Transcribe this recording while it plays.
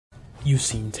You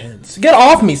seem tense. Get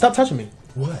off me! Stop touching me.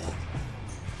 What?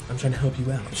 I'm trying to help you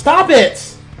out. Stop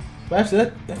it! Well, actually,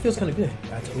 that feels kind of good.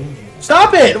 I told you.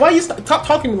 Stop it! Why are you stop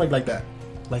talking to me like that?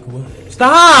 Like what?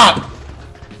 Stop!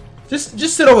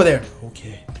 Just sit over there.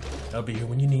 Okay. I'll be here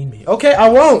when you need me. Okay, I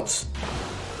won't.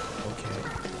 Okay.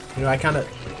 You know, I kind of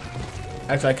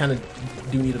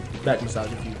do need a back massage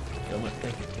if you don't mind.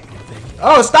 Thank you. Thank you.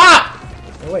 Oh, stop!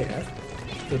 Oh wait, that's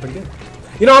pretty good.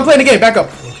 You know, I'm playing the game. Back up.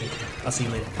 Okay. I'll see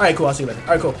you later. All right, cool. I'll see you later. All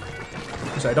right, cool.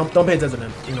 I'm sorry. Don't pay attention to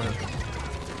him. Ignore him.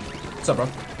 What's up, bro?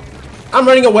 I'm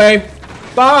running away.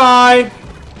 Bye.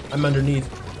 I'm underneath.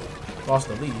 Lost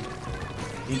the lead.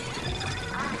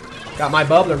 Got my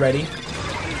bubbler ready.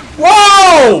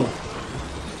 Whoa!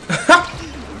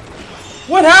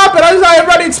 What happened? I just saw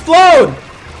everybody explode.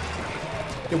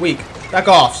 You're weak. Back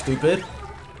off, stupid.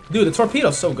 Dude, the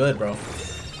torpedo's so good, bro.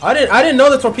 I didn't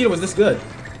know the torpedo was this good.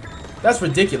 That's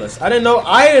ridiculous. I didn't know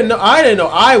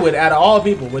I would, out of all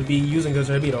people, would be using the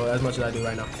torpedo as much as I do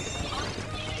right now.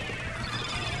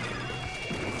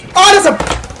 Oh,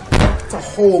 that's a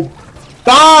whole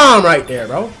bomb right there,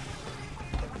 bro.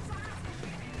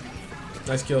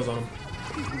 Nice kills on him.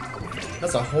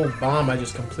 That's a whole bomb I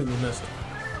just completely missed.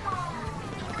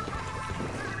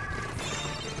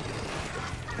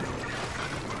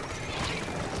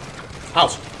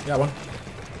 Ouch. Got one.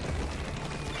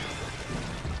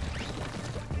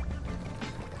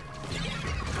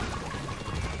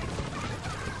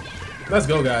 Let's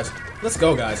go, guys. Let's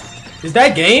go, guys. Is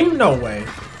that game? No way.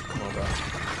 Come on, bro.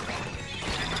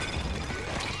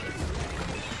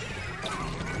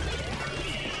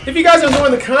 If you guys are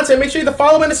enjoying the content, make sure you hit the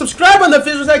follow button and subscribe on the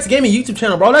OfficialTaxGaming YouTube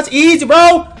channel, bro. That's easy,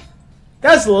 bro.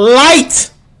 That's light.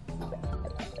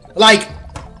 Like,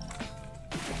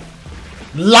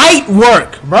 light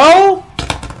work, bro.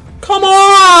 Come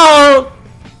on.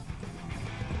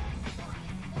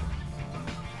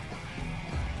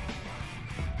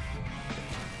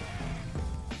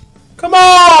 Come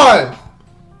on.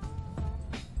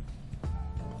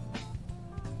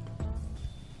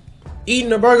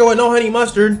 Eating a burger with no honey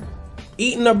mustard.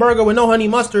 Eating a burger with no honey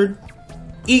mustard.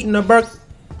 Eating a burger.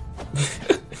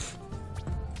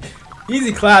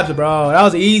 Easy claps, bro. That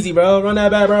was easy, bro. Run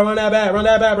that back, bro. Run that back. Run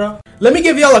that back, bro. Let me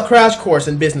give y'all a crash course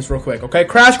in business real quick, okay?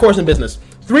 Crash course in business.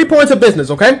 3 points of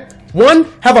business, okay? 1,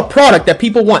 have a product that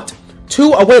people want.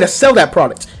 2, a way to sell that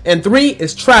product. And 3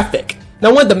 is traffic.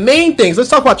 Now, one of the main things,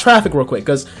 let's talk about traffic real quick,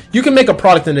 because you can make a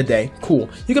product in a day. Cool.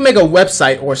 You can make a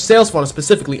website or a sales funnel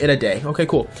specifically in a day. Okay,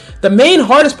 cool. The main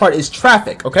hardest part is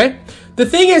traffic, okay? The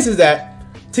thing is that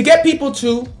to get people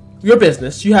to your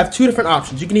business, you have 2 different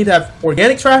options. You can either have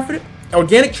organic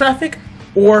traffic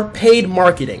or paid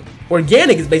marketing.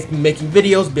 Organic is basically making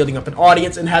videos, building up an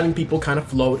audience, and having people kind of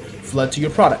flood to your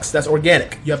products. That's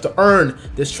organic. You have to earn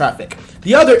this traffic.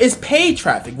 The other is paid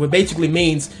traffic, which basically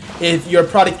means if your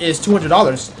product is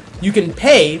 $200, you can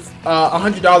pay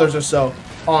 $100 or so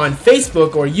on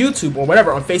Facebook or YouTube or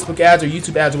whatever, on Facebook ads or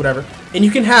YouTube ads or whatever, and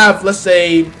you can have, let's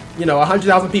say, you know,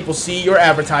 100,000 people see your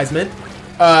advertisement.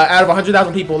 Out of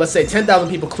 100,000 people, let's say 10,000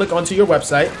 people click onto your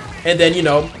website, and then, you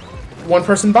know, 1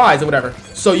 person buys or whatever.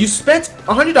 So you spent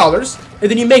 $100 and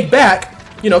then you make back,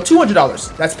 you know,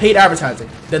 $200. That's paid advertising.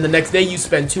 Then the next day you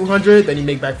spend $200, then you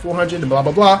make back $400 and blah,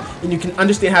 blah, blah. And you can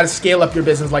understand how to scale up your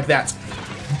business like that.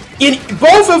 In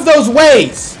both of those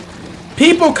ways,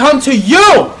 people come to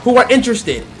you who are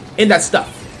interested in that stuff.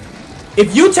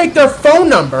 If you take their phone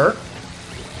number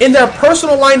in their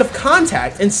personal line of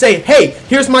contact and say, hey,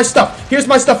 here's my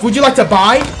stuff, would you like to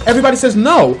buy? Everybody says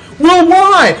no. Well,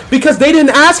 why? Because they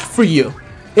didn't ask for you.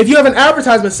 If you have an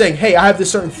advertisement saying, hey, I have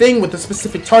this certain thing with a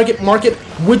specific target market,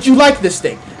 would you like this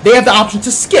thing? They have the option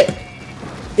to skip.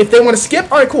 If they want to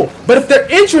skip, all right, cool. But if they're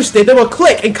interested, they will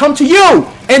click and come to you,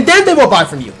 and then they will buy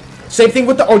from you. Same thing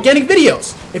with the organic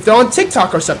videos. If they're on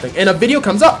TikTok or something, and a video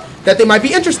comes up that they might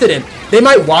be interested in, they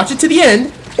might watch it to the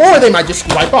end, or they might just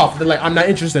swipe off. They're like, I'm not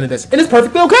interested in this. And it's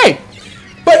perfectly okay.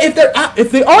 But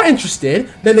if they are interested,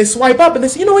 then they swipe up and they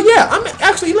say, you know what, yeah, I'm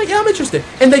interested.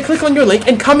 And they click on your link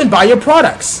and come and buy your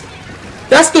products.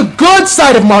 That's the good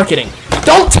side of marketing.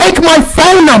 Don't take my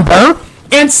phone number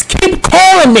and keep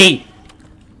calling me.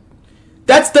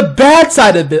 That's the bad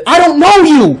side of it. I don't know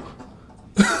you.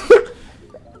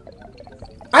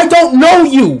 I don't know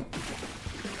you.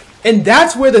 And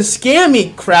that's where the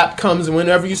scammy crap comes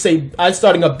whenever you say, I'm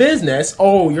starting a business.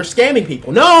 Oh, you're scamming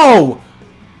people. No!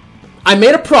 I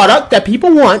made a product that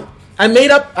people want. I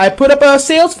put up a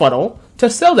sales funnel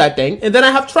to sell that thing, and then I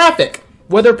have traffic,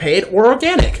 whether paid or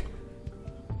organic.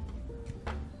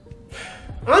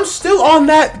 I'm still on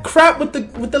that crap with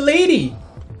the lady.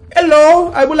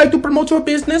 Hello, I would like to promote your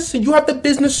business. You have the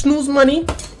business snooze money.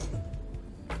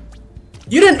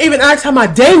 You didn't even ask how my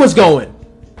day was going.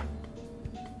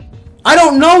 I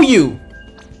don't know you.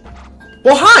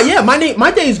 Well, hi, yeah,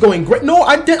 my day is going great. No,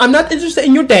 I'm not interested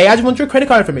in your day. I just want your credit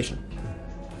card information.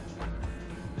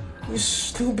 You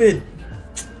stupid.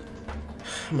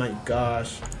 Oh my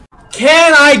gosh.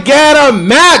 Can I get a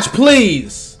match,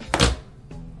 please?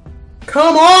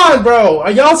 Come on, bro.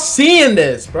 Are y'all seeing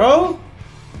this, bro?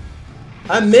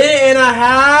 A minute and a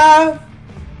half.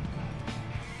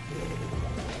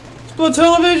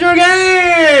 Splatoon is your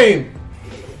game.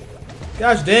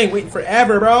 Gosh dang, waiting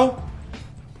forever, bro.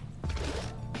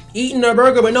 Eating a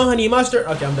burger with no honey mustard.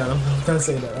 Okay, I'm done. I'm done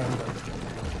saying that. I'm done.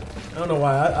 I don't know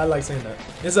why. I like saying that.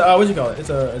 It's a what you call it? It's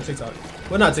a TikTok.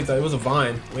 Well, not TikTok. It was a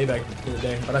Vine way back in the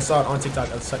day, but I saw it on TikTok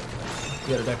the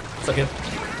other day. It's like it.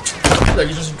 Like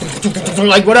you just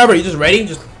like whatever. You just ready?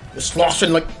 Just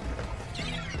sloshing like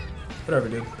whatever,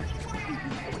 dude.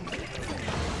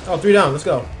 Oh, 3 down. Let's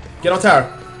go. Get on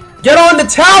tower. Get on the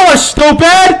tower,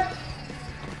 stupid!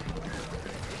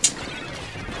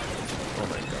 Oh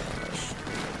my gosh.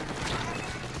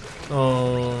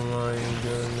 Oh my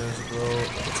goodness,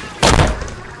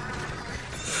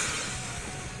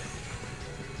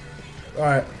 bro.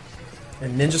 Alright.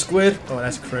 And Ninja Squid? Oh,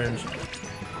 that's cringe.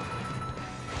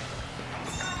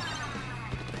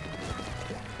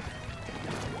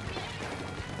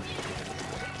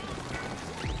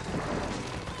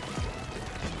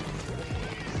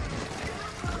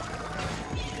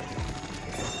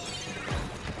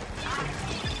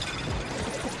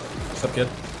 What's up, kid?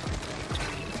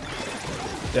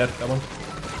 Dead. Got 1.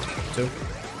 2.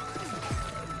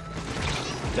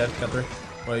 Dead. Got 3.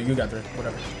 Well, you got 3.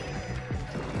 Whatever.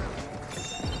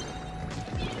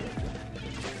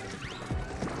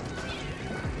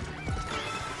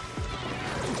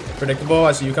 Predictable.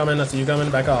 I see you coming. I see you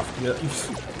coming. Back off. Yeah.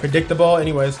 Predictable.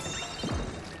 Anyways.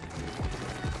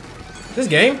 This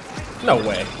game? No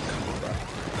way.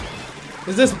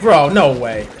 Is this, bro? No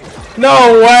way.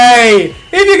 No way!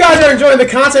 If you guys are enjoying the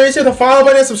content, make sure to follow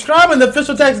button and subscribe on the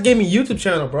OfficialTaxGaming YouTube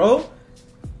channel, bro.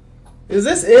 Is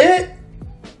this it?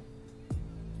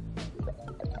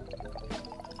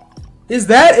 Is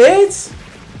that it?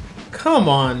 Come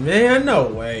on, man. No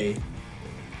way.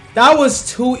 That was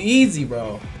too easy,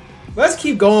 bro. Let's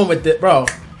keep going with it, bro.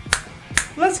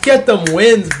 Let's get them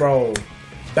wins, bro.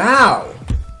 Bow.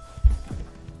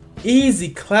 Easy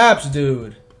claps,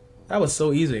 dude. That was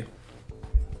so easy.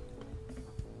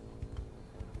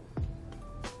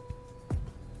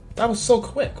 That was so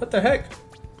quick. What the heck?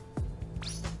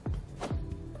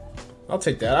 I'll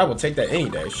take that. I will take that any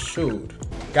day. Shoot.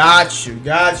 Got you.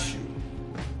 Got you.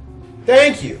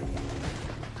 Thank you.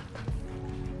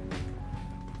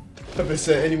 Pepe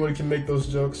said anyone can make those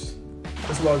jokes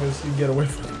as long as you get away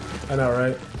from it. I know,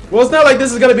 right? Well, it's not like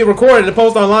this is going to be recorded and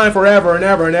posted online forever and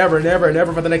ever and ever and ever and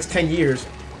ever for the next 10 years.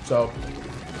 So,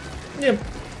 yeah.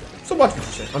 So watch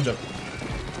this shit. I'm joking.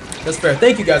 That's fair.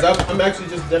 Thank you, guys. I'm actually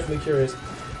just definitely curious.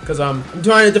 Because I'm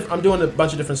doing a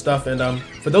bunch of different stuff, and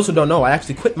for those who don't know, I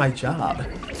actually quit my job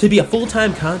to be a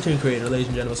full-time content creator, ladies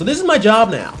and gentlemen. So this is my job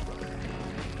now.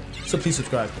 So please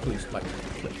subscribe, please, like,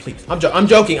 please. I'm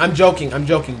joking,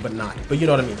 but not. But you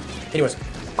know what I mean. Anyways,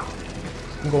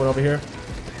 I'm going over here.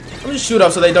 I'm gonna just shoot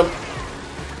up so they don't.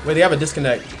 Wait, they have a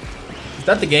disconnect. Is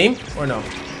that the game or no?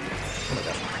 Oh my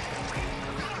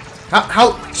gosh.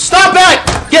 How? Stop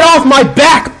that! Get off my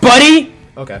back, buddy.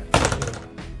 Okay.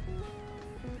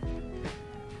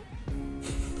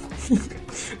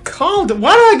 Calm down.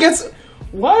 Why do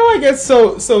I get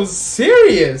so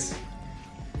serious?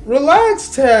 Relax,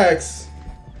 Tex.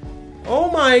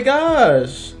 Oh my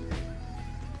gosh.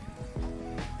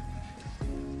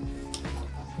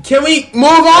 Can we move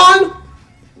on?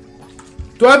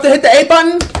 Do I have to hit the A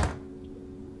button?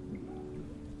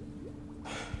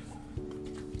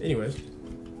 Anyways.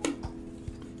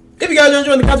 If you guys are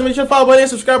enjoying the content, make sure to follow button and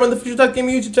subscribe on the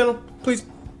OfficialTaxGaming YouTube channel. Please.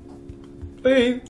 Please.